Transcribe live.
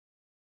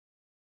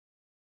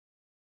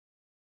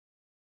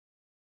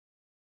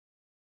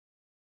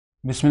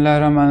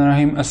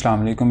बिस्मिल्लाहिर्रहमानिर्रहीम। अस्सलाम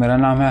वालेकुम। मेरा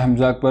नाम है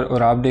हमज़ा अकबर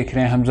और आप देख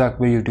रहे हैं हमज़ा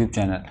अकबर यूट्यूब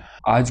चैनल।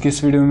 आज के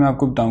इस वीडियो में मैं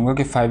आपको बताऊंगा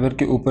कि फाइवर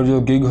के ऊपर जो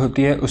गिग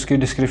होती है उसकी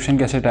डिस्क्रिप्शन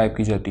कैसे टाइप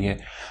की जाती है।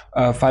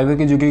 फाइवर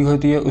की जो गिग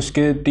होती है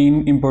उसके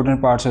तीन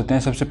इंपॉर्टेंट पार्ट्स होते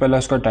हैं। सबसे पहला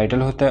उसका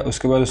टाइटल होता है,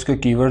 उसके बाद उसके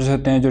कीवर्ड्स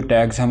होते हैं जो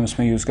टैग्स हम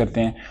उसमें यूज़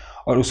करते हैं,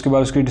 और उसके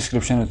बाद उसकी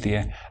डिस्क्रिप्शन होती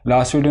है।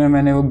 लास्ट वीडियो में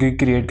मैंने वो गिग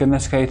क्रिएट करना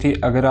सिखाई थी।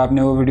 अगर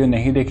आपने वो वीडियो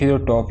नहीं देखी तो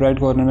टॉप राइट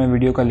कॉर्नर में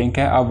वीडियो का लिंक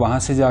है, आप वहाँ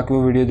से जाकर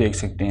वो वीडियो देख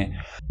सकते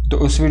हैं। तो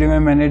उस वीडियो में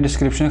मैंने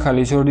डिस्क्रिप्शन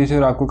खाली छोड़ दी थी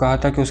और आपको कहा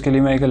था कि उसके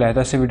लिए मैं एक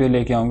अलहदा से वीडियो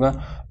लेके आऊँगा।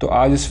 तो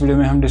आज इस वीडियो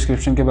में हम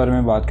डिस्क्रिप्शन के बारे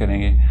में बात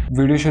करेंगे।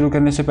 वीडियो शुरू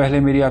करने से पहले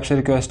मेरी आपसे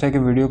रिक्वेस्ट है कि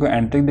वीडियो को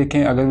एंड तक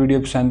देखें। अगर वीडियो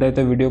पसंद आए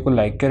तो वीडियो को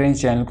लाइक करें,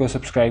 चैनल को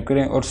सब्सक्राइब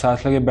करें और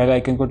साथ लगे बेल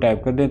आइकन को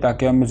टैप कर दें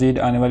ताकि आप मज़ीद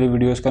आने वाली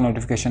वीडियोज़ का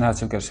नोटिफिकेशन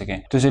हासिल कर सकें।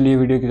 तो चलिए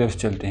वीडियो की तरफ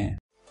चलते हैं।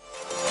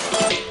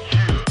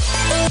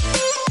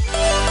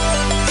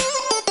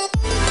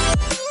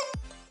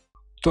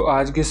 तो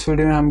आज की इस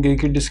वीडियो में हम गिग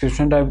की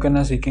डिस्क्रिप्शन टाइप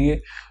करना सीखेंगे।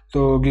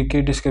 तो गिग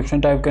की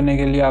डिस्क्रिप्शन टाइप करने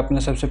के लिए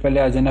आपने सबसे पहले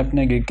आ जाना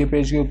अपने गिग के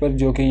पेज के ऊपर,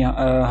 जो कि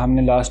यहाँ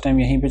हमने लास्ट टाइम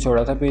यहीं पे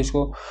छोड़ा था पेज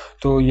को।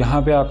 तो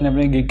यहाँ पे आपने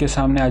अपने गिग के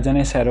सामने आ जाना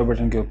है सैरो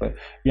बटन के ऊपर।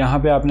 यहाँ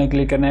पे आपने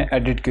क्लिक करना है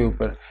एडिट के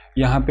ऊपर।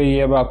 यहाँ पे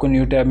ये अब आपको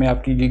न्यू टैब में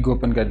आपकी गिग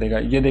ओपन कर देगा।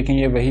 ये देखें,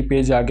 ये वही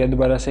पेज आ गया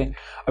दोबारा से।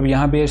 अब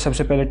यहाँ पे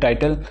सबसे पहले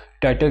टाइटल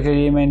के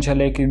लिए मैं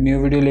इंशाल्लाह एक न्यू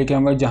वीडियो लेके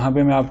आऊँगा जहाँ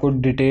पे मैं आपको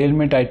डिटेल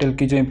में टाइटल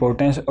की जो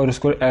इंपॉर्टेंस और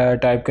उसको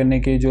टाइप करने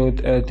की जो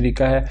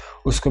तरीका है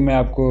उसको मैं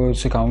आपको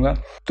सिखाऊंगा।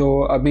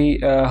 तो अभी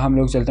हम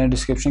लोग चलते हैं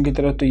डिस्क्रिप्शन की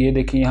तरफ। तो ये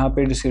देखिए, यहाँ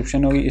पे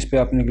डिस्क्रिप्शन होगी, इस पर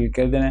आपने क्लिक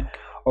कर देना है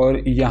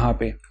और यहाँ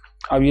पे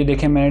अब ये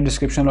देखें मैंने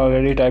डिस्क्रिप्शन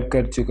ऑलरेडी टाइप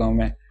कर चुका हूँ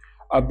मैं।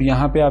 अब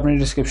यहाँ पे आपने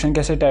डिस्क्रिप्शन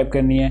कैसे टाइप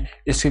करनी है,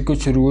 इसके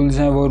कुछ रूल्स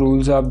हैं, वो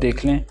रूल्स आप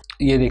देख लें।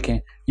 ये देखें,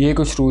 ये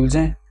कुछ रूल्स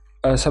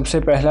हैं। सबसे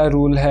पहला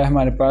रूल है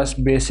हमारे पास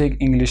बेसिक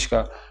इंग्लिश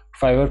का।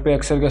 फाइवर पे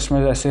अक्सर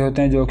कस्टमर्स ऐसे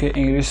होते हैं जो कि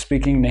इंग्लिश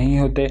स्पीकिंग नहीं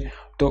होते,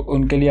 तो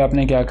उनके लिए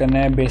आपने क्या करना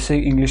है,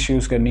 बेसिक इंग्लिश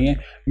यूज़ करनी है।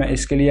 मैं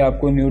इसके लिए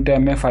आपको न्यू टैब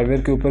में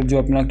फाइवर के ऊपर जो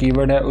अपना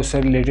कीवर्ड है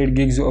उससे रिलेटेड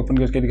गिग्स ओपन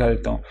करके दिखा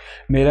देता हूँ।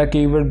 मेरा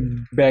कीवर्ड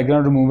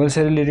बैकग्राउंड रिमूवल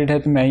से रिलेटेड है,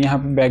 तो मैं यहाँ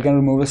पे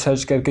बैकग्राउंड रिमूवल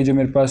सर्च करके जो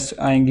मेरे पास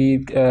आएंगी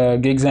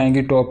गिग्स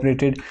आएंगी,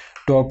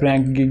 टॉप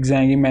रैंक गिग्स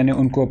आएंगी, मैंने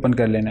उनको ओपन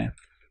कर लेना है।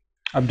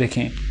 अब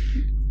देखें,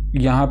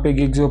 यहाँ पे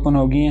गिग्स ओपन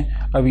हो गई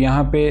हैं। अब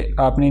यहाँ पे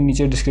आपने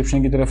नीचे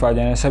डिस्क्रिप्शन की तरफ आ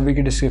जाना है, सभी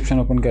की डिस्क्रिप्शन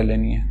ओपन कर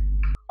लेनी है।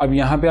 अब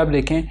यहाँ पे आप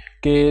देखें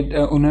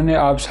कि उन्होंने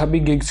आप सभी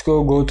गिग्स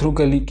को गो थ्रू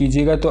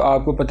कीजिएगा तो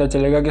आपको पता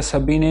चलेगा कि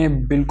सभी ने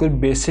बिल्कुल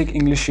बेसिक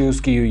इंग्लिश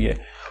यूज़ की हुई है।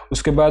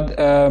 उसके बाद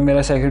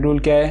मेरा सेकंड रूल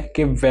क्या है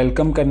कि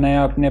वेलकम करना है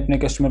आपने अपने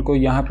कस्टमर को।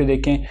 यहाँ पे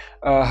देखें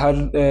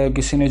हर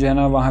किसी ने जो है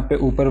ना वहाँ पे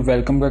ऊपर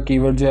वेलकम का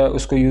कीवर्ड जो है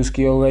उसको यूज़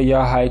किया हुआ है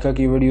या हाई का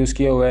कीवर्ड यूज़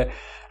किया हुआ है।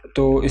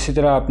 तो इसी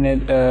तरह आपने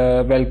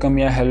वेलकम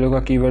या हेलो का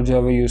कीवर्ड जो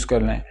है वो यूज़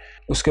करना है।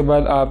 उसके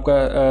बाद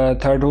आपका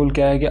थर्ड रूल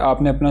क्या है कि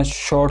आपने अपना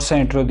शॉर्ट सा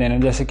इंट्रो देना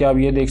है। जैसे कि आप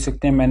ये देख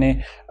सकते हैं, मैंने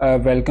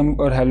वेलकम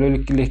और हेलो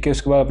लिख के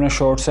उसके बाद अपना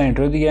शॉर्ट सा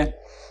इंट्रो दिया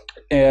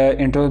है।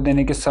 इंट्रो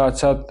देने के साथ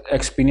साथ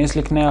एक्सपीरियंस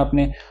लिखना है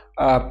आपने।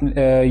 आप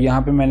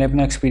यहाँ पे मैंने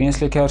अपना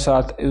एक्सपीरियंस लिखा है और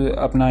साथ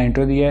अपना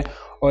इंट्रो दिया है।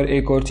 और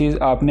एक और चीज़,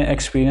 आपने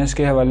एक्सपीरियंस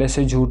के हवाले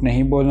से झूठ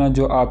नहीं बोलना,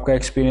 जो आपका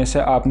एक्सपीरियंस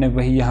है आपने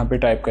वही यहाँ पे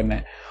टाइप करना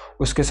है।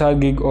 उसके साथ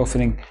गिग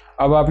ऑफरिंग,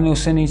 अब आपने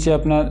उससे नीचे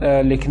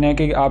अपना लिखना है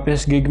कि आप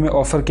इस गिग में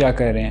ऑफ़र क्या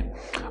कर रहे हैं।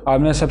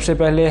 आपने सबसे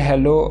पहले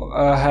हेलो,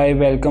 हाय,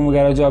 वेलकम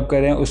वगैरह जो आप कर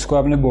रहे हैं उसको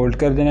आपने बोल्ड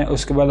कर देना है।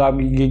 उसके बाद आप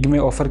गिग में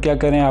ऑफ़र क्या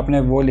कर रहे हैं आपने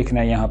वो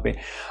लिखना है यहाँ पे।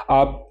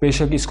 आप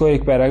बेशक इसको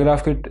एक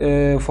पैराग्राफ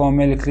के फॉर्म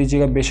में लिख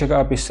लीजिएगा, बेशक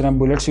आप इस तरह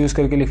बुलेट्स यूज़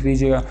करके लिख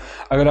लीजिएगा।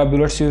 अगर आप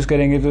बुलेट्स यूज़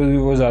करेंगे तो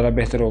वो ज़्यादा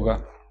बेहतर होगा।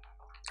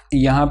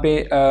 यहाँ पे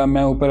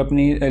मैं ऊपर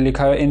अपनी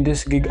लिखा है, in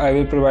this gig I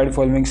will provide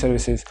following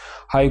services,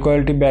 high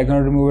quality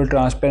background removal,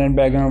 transparent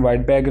background,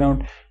 white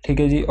background, ठीक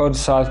है जी। और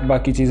साथ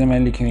बाकी चीज़ें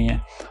मैंने लिखी हुई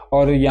हैं।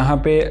 और यहाँ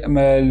पे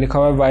लिखा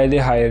हुआ है वाई दे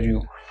हायर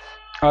यू।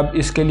 अब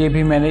इसके लिए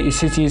भी मैंने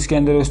इसी चीज़ के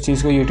अंदर उस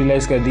चीज़ को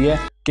यूटिलाइज़ कर दिया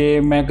है कि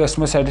मैं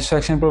कस्टमर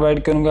सेटिस्फेक्शन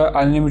प्रोवाइड करूँगा,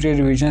 अनलिमिटेड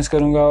रिविजन्स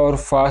करूँगा और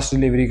फास्ट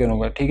डिलीवरी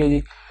करूँगा, ठीक है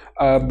जी।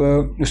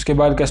 अब उसके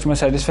बाद कस्टमर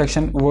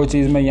सेटिस्फेक्शन, वो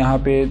चीज़ मैं यहाँ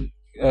पे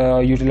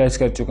यूटिलाइज़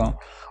कर चुका हूँ।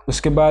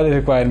 उसके बाद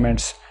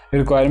रिक्वायरमेंट्स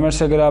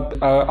अगर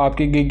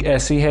आपकी गिग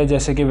ऐसी है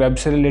जैसे कि वेब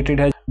से रिलेटेड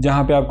है,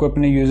 जहाँ पे आपको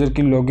अपने यूज़र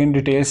की लॉगिन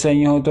डिटेल्स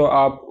चाहिए हो, तो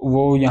आप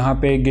वो यहाँ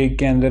पे गिग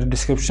के अंदर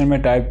डिस्क्रिप्शन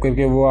में टाइप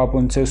करके वो आप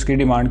उनसे उसकी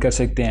डिमांड कर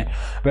सकते हैं।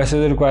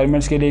 वैसे तो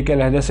रिक्वायरमेंट्स के लिए एक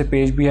अलहदा से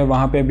पेज भी है,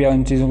 वहाँ पे भी आप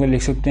उन चीज़ों को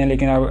लिख सकते हैं,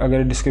 लेकिन आप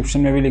अगर डिस्क्रिप्शन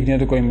में भी लिख दें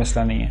तो कोई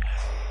मसला नहीं है।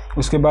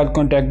 उसके बाद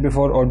कॉन्टैक्ट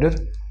बिफोर ऑर्डर,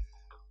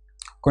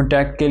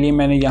 कॉन्टैक्ट के लिए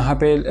मैंने यहाँ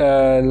पे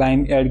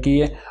लाइन ऐड की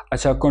है।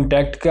 अच्छा,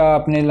 कॉन्टैक्ट का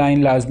आपने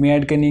लाइन लाजमी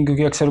ऐड करनी है,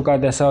 क्योंकि अक्सर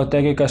औक़ात ऐसा होता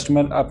है कि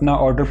कस्टमर अपना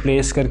ऑर्डर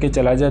प्लेस करके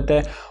चला जाता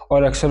है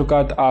और अक्सर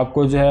औक़ात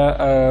आपको जो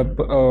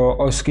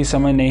है उसकी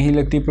समझ नहीं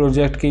लगती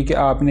प्रोजेक्ट की कि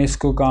आपने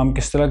इसको काम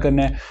किस तरह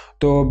करना है।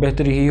 तो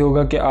बेहतर यही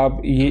होगा कि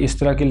आप ये इस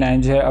तरह की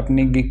लाइन जो है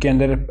अपनी गिग के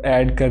अंदर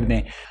ऐड कर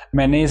दें।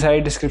 मैंने ये सारी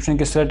डिस्क्रिप्शन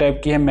किस तरह टाइप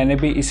की है, मैंने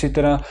भी इसी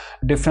तरह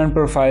डिफरेंट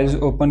प्रोफाइल्स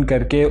ओपन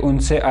करके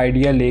उनसे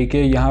आइडिया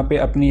लेके यहाँ पे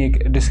अपनी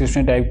एक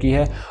डिस्क्रिप्शन टाइप की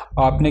है।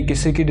 आपने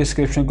किसी की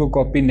डिस्क्रिप्शन को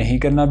कॉपी नहीं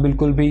करना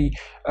बिल्कुल भी।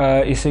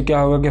 इससे क्या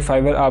होगा कि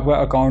फाइवर आपका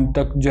अकाउंट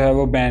तक जो है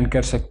वो बैन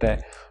कर सकता है।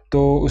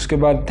 तो उसके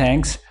बाद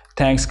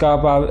थैंक्स का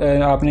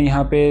आपने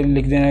यहाँ पे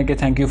लिख देना है कि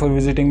thank you for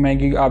visiting my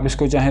gig. आप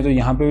इसको चाहें तो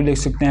यहाँ पे भी लिख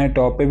सकते हैं,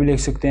 टॉप पे भी लिख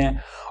सकते हैं।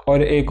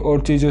 और एक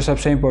और चीज़ जो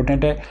सबसे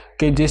इंपॉर्टेंट है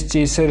कि जिस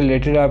चीज़ से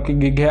रिलेटेड आपकी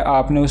गिग है,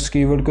 आपने उस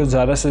कीवर्ड को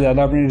ज़्यादा से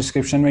ज़्यादा अपनी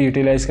डिस्क्रिप्शन में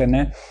यूटिलाइज़ करना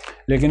है।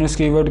 लेकिन उस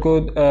कीवर्ड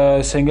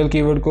को सिंगल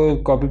कीवर्ड को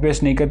कॉपी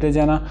पेस्ट नहीं करते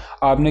जाना,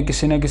 आपने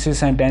किसी ना किसी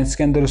सेंटेंस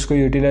के अंदर उसको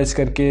यूटिलाइज़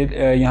करके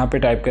यहाँ पे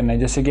टाइप करना है।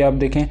 जैसे कि आप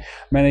देखें,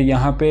 मैंने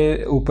यहाँ पे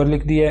ऊपर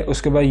लिख दिया है,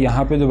 उसके बाद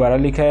यहाँ पे दोबारा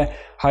लिखा है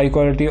हाई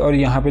क्वालिटी, और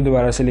यहाँ पे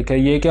दोबारा से लिखा है।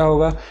 ये क्या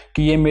होगा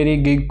कि ये मेरी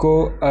गिग को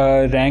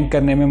रैंक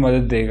करने में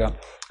मदद देगा।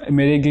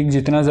 मेरी गिग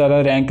जितना ज़्यादा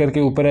रैंक करके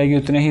ऊपर आएगी,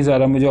 उतने ही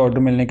ज़्यादा मुझे ऑर्डर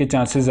मिलने के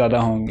चांसेस ज़्यादा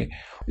होंगे।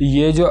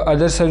 ये जो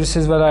अदर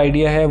सर्विसेज वाला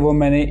आइडिया है वो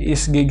मैंने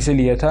इस गिग से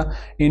लिया था।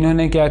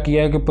 इन्होंने क्या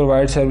किया है कि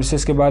प्रोवाइड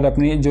सर्विसेज के बाद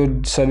अपनी जो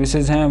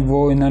सर्विसेज हैं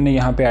वो इन्होंने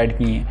यहाँ पे ऐड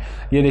की हैं।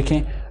 ये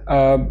देखें,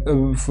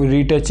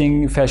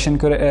 रीटचिंग, फैशन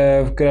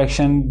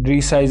करेक्शन,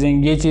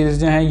 रीसाइजिंग, ये चीज़ें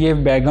जो हैं ये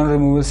बैकग्राउंड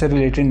रिमूवल से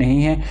रिलेटेड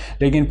नहीं है,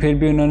 लेकिन फिर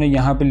भी उन्होंने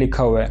यहाँ पे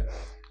लिखा हुआ है।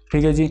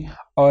 ठीक है जी।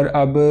 और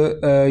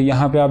अब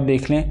यहाँ पे आप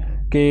देख लें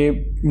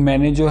कि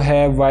मैंने जो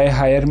है वाई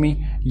हायर मी,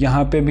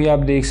 यहाँ पे भी आप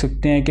देख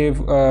सकते हैं कि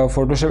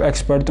फ़ोटोशॉप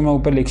एक्सपर्ट तो मैं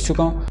ऊपर लिख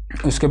चुका हूँ।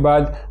 उसके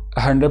बाद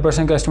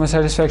 100% कस्टमर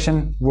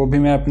सेटिस्फेक्शन, वो भी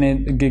मैं अपने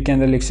गिग के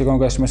अंदर लिख चुका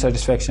हूँ, कस्टमर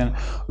सेटिस्फेक्शन।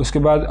 उसके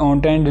बाद ऑन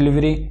टाइम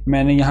डिलीवरी,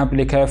 मैंने यहाँ पे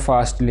लिखा है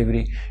फास्ट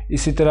डिलीवरी।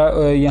 इसी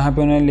तरह यहाँ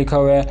पे उन्होंने लिखा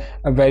हुआ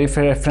है वेरी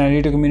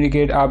फ्रेंडली टू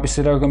कम्युनिकेट। आप इस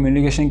तरह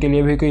कम्युनिकेशन के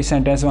लिए भी कोई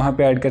सेंटेंस वहाँ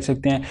पे ऐड कर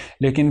सकते हैं,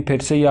 लेकिन फिर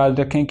से याद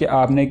रखें कि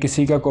आपने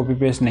किसी का कॉपी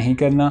पेस्ट नहीं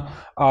करना।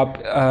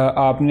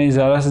 आपने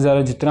ज़्यादा से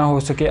ज़्यादा जितना हो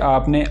सके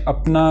आपने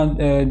अपना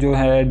जो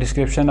है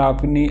डिस्क्रिप्शन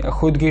अपनी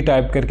खुद की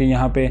टाइप करके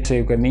यहाँ पे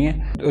सेव करनी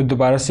है।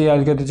 दोबारा से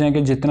याद करते चाहें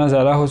कि जितना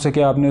ज़्यादा हो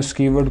सके आपने उस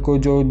कीवर्ड को,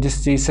 जो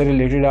जिस चीज़ से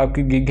रिलेटेड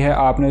आपकी गिग है,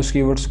 आपने उस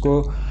कीवर्ड्स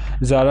को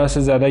ज़्यादा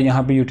से ज़्यादा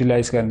यहाँ पे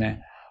यूटिलाइज़ करना है।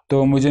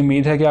 तो मुझे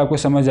उम्मीद है कि आपको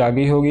समझ आ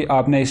गई होगी।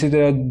 आपने इसी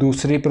तरह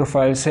दूसरी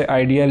प्रोफाइल से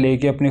आइडिया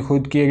लेके अपनी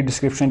खुद की एक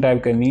डिस्क्रिप्शन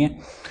टाइप करनी है।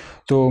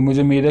 तो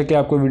मुझे उम्मीद है कि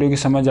आपको वीडियो की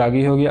समझ आ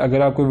गई होगी।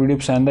 अगर आपको वीडियो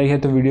पसंद आई है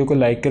तो वीडियो को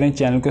लाइक करें,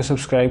 चैनल को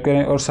सब्सक्राइब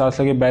करें और साथ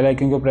लगे बेल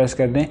आइकन को प्रेस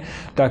कर दें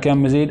ताकि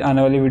हम मज़ीद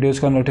आने वाली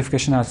वीडियोज़ का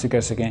नोटिफिकेशन हासिल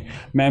कर सकें।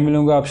 मैं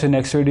मिलूँगा आपसे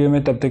नेक्स्ट वीडियो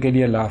में, तब तक के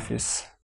लिए अल्लाह हाफ़िज़।